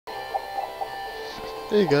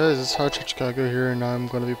Hey guys, it's Hotshotchicago here, and I'm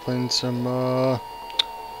going to be playing some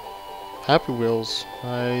Happy Wheels.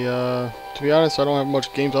 To be honest, I don't have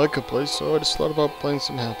much games I could play, so I just thought about playing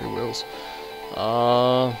some Happy Wheels.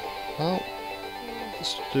 Well,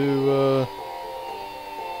 let's do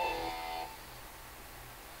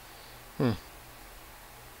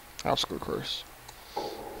obstacle course.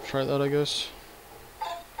 Try that, I guess.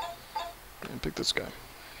 And pick this guy.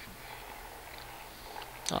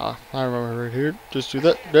 I remember right here. Just do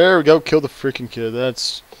that. There we go. Kill the freaking kid. I'm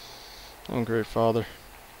a great father.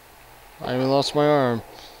 I even lost my arm.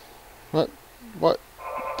 What? What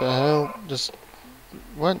the hell? Just...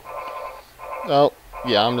 What? Oh,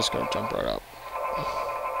 yeah, I'm just gonna jump right out.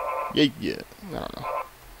 Yeah. I don't know.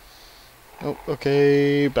 Oh,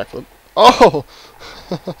 okay. Backflip. Oh!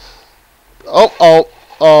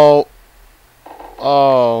 Oh.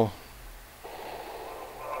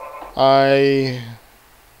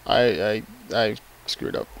 I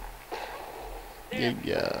screwed up.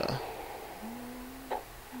 Yeah.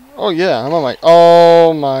 Oh yeah, I'm on my...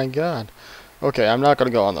 Oh my god. Okay, I'm not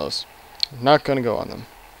gonna go on those. I'm not gonna go on them.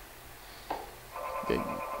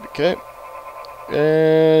 Okay.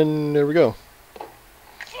 And there we go.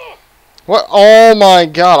 What? Oh my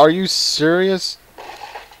god, are you serious?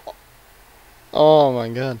 Oh my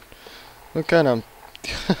god. What kind of...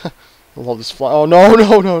 I love this fly. Oh no,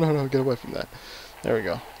 get away from that. There we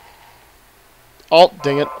go. Oh,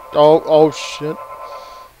 dang it. Oh shit.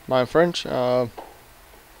 My French. Oh,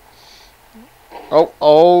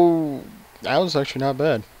 that was actually not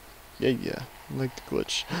bad. Yeah. I like the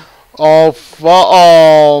glitch.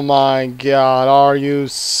 Oh my god, are you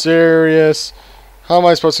serious? How am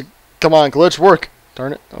I supposed to... Come on, glitch, work!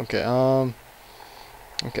 Darn it. Okay,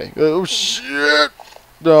 okay. Oh shit!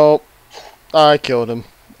 No. I killed him.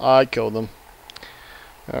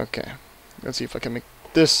 Okay. Let's see if I can make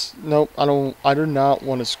this... Nope, I do not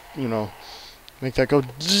want to, make that go...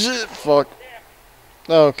 Fuck.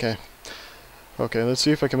 Okay. Okay, let's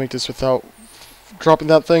see if I can make this without dropping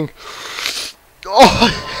that thing.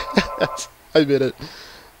 Oh! I did it.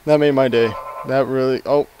 That made my day. That really...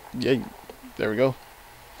 Oh, yeah. There we go.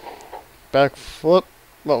 Back flip.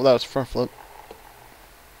 Well, that was front flip.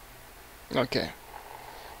 Okay.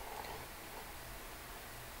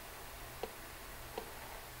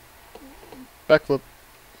 Back flip.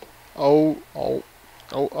 Oh.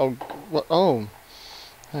 What? Oh.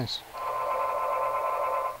 Nice.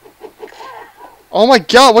 Oh my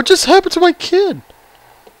god, what just happened to my kid?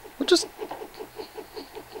 What just...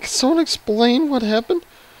 Can someone explain what happened?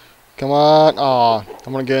 Come on. Aw,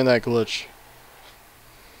 I'm gonna get in that glitch.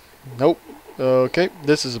 Nope. Okay,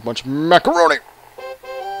 this is a bunch of macaroni.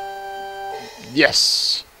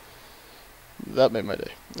 Yes. That made my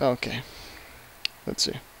day. Okay. Let's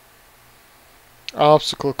see.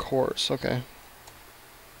 Obstacle course. Okay.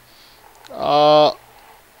 Oh!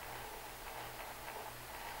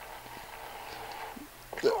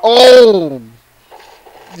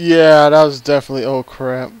 Yeah, that was definitely... Oh,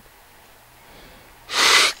 crap.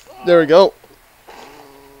 There we go.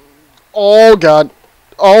 Oh, God.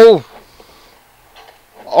 Oh!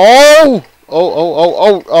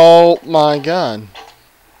 Oh, my God.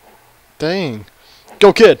 Dang.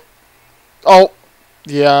 Go, kid! Oh!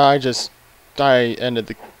 Yeah, I ended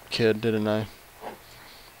the kid, didn't I?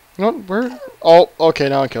 What? Where? Oh, okay,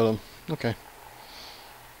 now I killed him. Okay.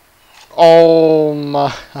 Oh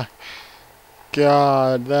my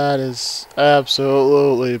god, that is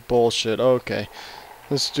absolutely bullshit. Okay.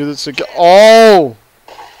 Let's do this again. Oh!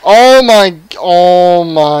 Oh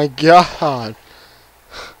my god.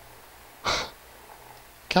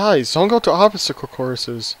 Guys, don't go to obstacle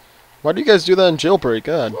courses. Why do you guys do that in Jailbreak?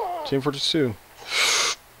 God. Team Fortress 2.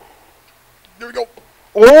 There we go.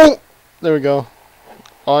 Oh! There we go.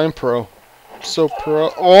 I'm pro. So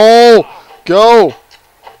pro. Oh! Go!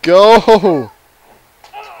 Go!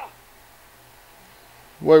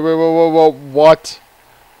 Wait, what?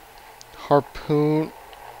 Harpoon.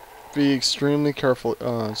 Be extremely careful.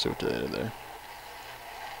 Let's see what they did there.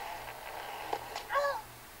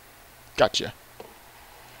 Gotcha.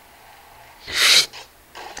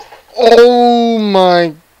 Oh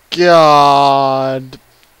my god.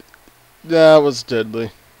 That was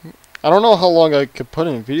deadly. I don't know how long I could put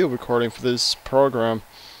in video recording for this program.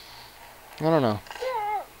 I don't know.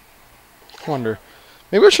 I wonder.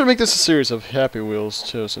 Maybe I should make this a series of Happy Wheels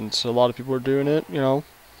too, since a lot of people are doing it,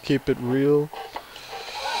 Keep it real.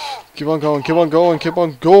 Keep on going.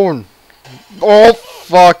 Oh,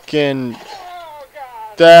 fucking...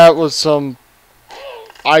 That was some...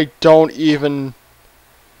 I don't even...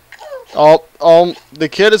 Oh, the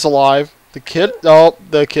kid is alive. The kid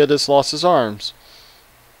has lost his arms.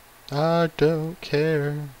 I don't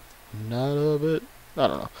care. Not a bit. I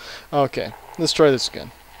don't know. Okay, let's try this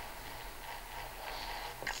again.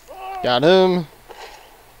 Got him.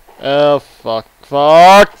 Oh, fuck.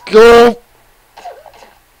 Fuck! Go!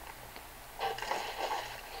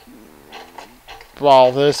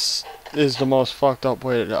 Wow, this is the most fucked up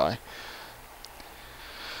way to die.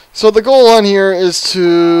 So the goal on here is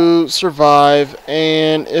to survive,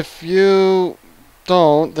 and if you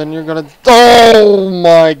don't, then you're gonna... Oh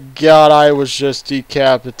my god, I was just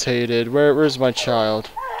decapitated. Where's my child?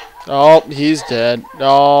 Oh, he's dead.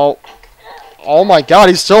 Oh. Oh my god,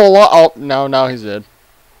 he's still alive. Oh, no, now he's dead.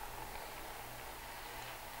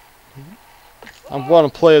 I'm gonna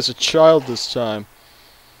play as a child this time.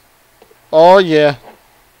 Oh yeah.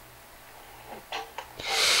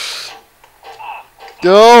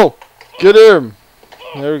 Go! Get him!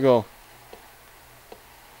 There we go.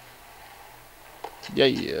 Yeah,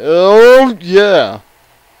 yeah. Oh, yeah.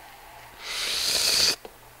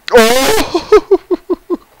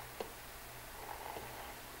 Oh!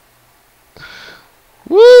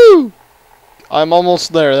 Woo! I'm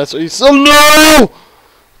almost there. That's what he said. No!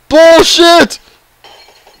 Bullshit!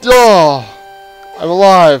 Oh! I'm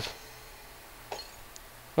alive.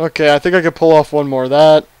 Okay, I think I could pull off one more.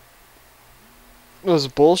 That was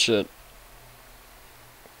bullshit.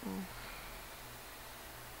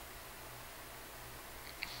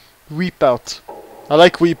 Weep out. I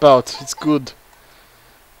like weep out. It's good.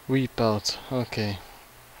 Weep out. Okay.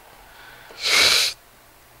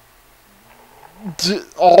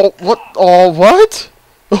 Oh, what? Oh, what?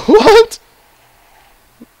 What?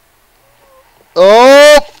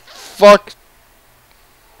 Oh, fuck.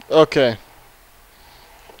 Okay.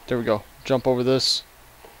 There we go. Jump over this.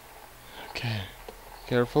 Okay.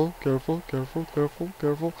 Careful, careful, careful, careful,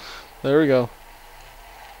 careful. There we go.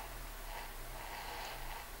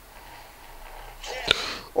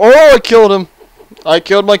 Oh, I killed him. I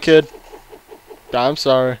killed my kid. I'm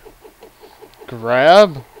sorry.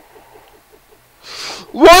 Grab.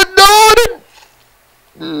 What?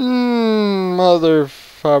 No! Mother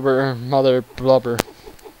fubber. Mother blubber.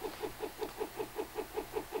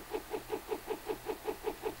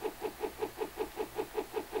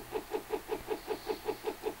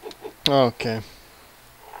 Okay.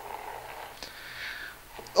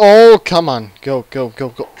 Oh, come on. Go, go, go,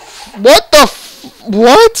 go. What the f...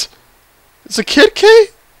 What? It's a kid, K?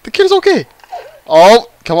 The kid is okay. Oh,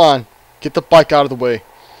 come on. Get the bike out of the way.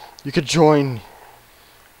 You could join.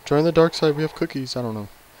 Join the dark side. We have cookies. I don't know.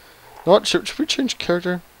 You know what? Should we change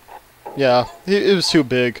character? Yeah. It was too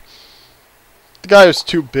big. The guy was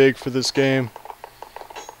too big for this game.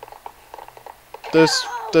 This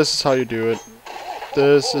is how you do it.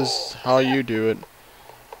 This is how you do it.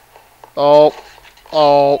 Oh.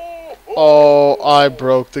 Oh. Oh, I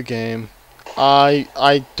broke the game.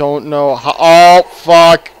 I don't know how. Oh,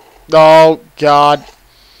 fuck. Oh, God.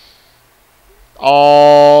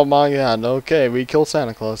 Oh, my God. Okay, we kill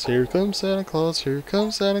Santa Claus. Here comes Santa Claus. Here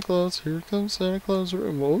comes Santa Claus. Here comes Santa Claus.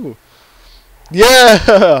 Ooh.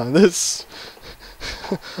 Yeah! This...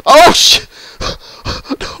 Oh, shit!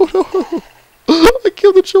 No, no, no. I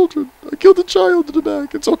killed the children. I killed the child in the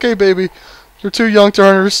back. It's okay, baby. You're too young to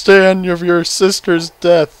understand of your sister's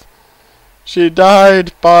death. She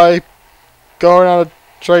died by going on a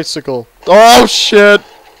tricycle. Oh, shit!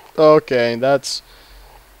 Okay, that's...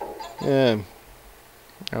 Yeah.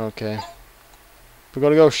 Okay. We're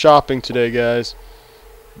gonna go shopping today, guys.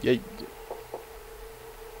 Yeah.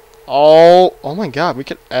 Oh, oh my god, we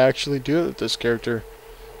can actually do it with this character.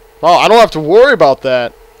 Wow, I don't have to worry about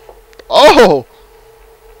that. Oh!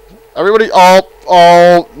 Everybody,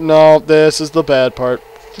 oh, no, this is the bad part.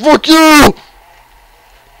 Fuck you!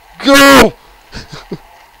 Go!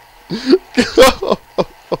 Go!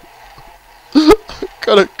 I'm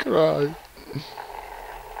gonna cry.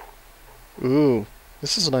 Ooh,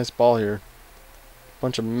 this is a nice ball here.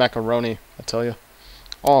 Bunch of macaroni, I tell you.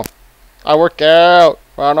 Oh, I work out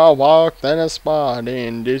when I walk in a spot,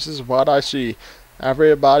 and this is what I see.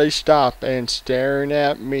 Everybody stop and staring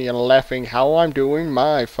at me and laughing how I'm doing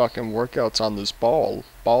my fucking workouts on this ball.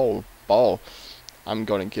 I'm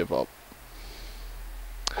gonna give up.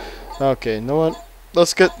 Okay, you know what?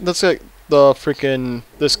 Let's get the freaking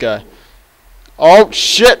this guy. Oh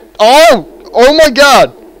shit! Oh my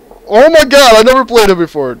god! Oh my god! I never played him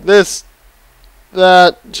before.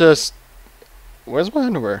 That just. Where's my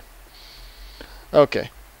underwear?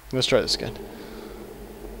 Okay, let's try this again.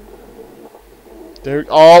 There.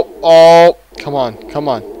 Oh! Come on, come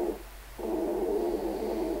on.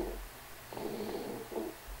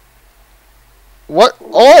 What?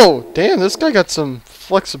 Oh, damn! This guy got some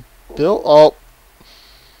flexibility. Oh.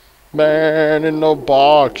 Man in the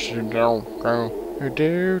box, you don't go. In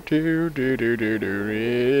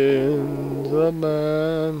the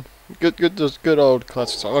man. Good old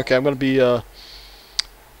classic song. Okay, I'm gonna be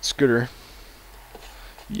Scooter.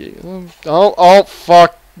 Yeah. Oh,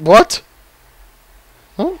 fuck. What?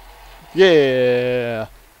 Huh? Yeah.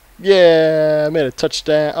 Yeah, I made a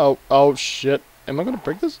touchdown. Oh, shit. Am I gonna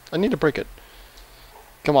break this? I need to break it.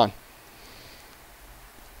 Come on.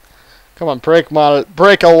 Come on, break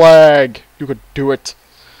a leg. You could do it.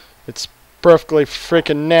 It's perfectly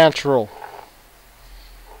freaking natural.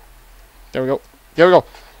 There we go. There we go.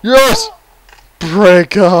 Yes!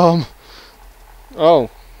 Break 'em.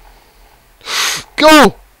 Oh.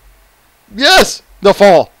 Go! Yes! The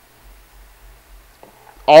fall.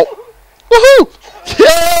 Oh. Woohoo!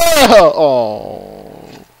 Yeah! Oh.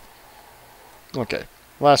 Okay.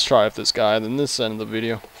 Last try of this guy, then this end of the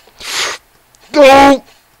video. Go!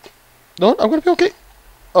 No, I'm gonna be okay.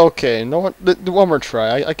 Okay, you know what? One more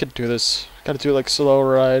try. I could do this. Gotta do like slow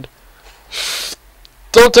ride.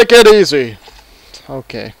 Don't take it easy.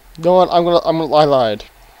 Okay. You know what? I lied.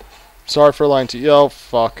 Sorry for lying to you. Oh,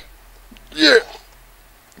 fuck. Yeah!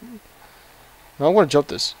 No, I'm gonna jump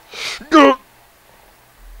this.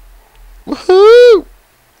 Woohoo!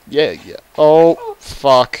 Yeah. Oh,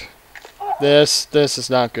 fuck. This is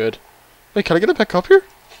not good. Wait, can I get it back up here?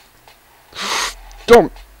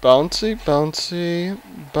 Don't! Bouncy.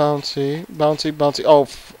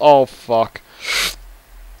 Oh, fuck.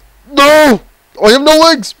 No! I have no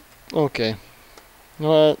legs! Okay. You know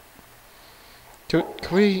what?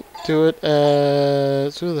 Can we do it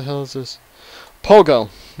as... Who the hell is this? Pogo.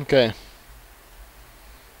 Okay.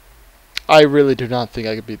 I really do not think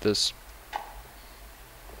I could beat this.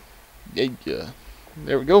 Yeah.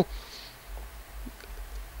 There we go.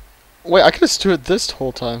 Wait, I could have stood this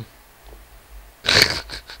whole time.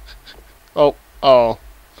 Oh.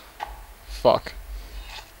 Fuck.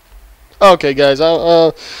 Okay, guys.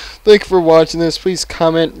 Thank you for watching this. Please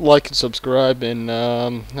comment, like, and subscribe. And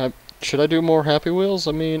should I do more Happy Wheels?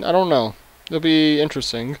 I mean, I don't know. It'll be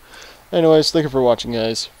interesting. Anyways, thank you for watching,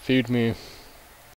 guys. Feed me.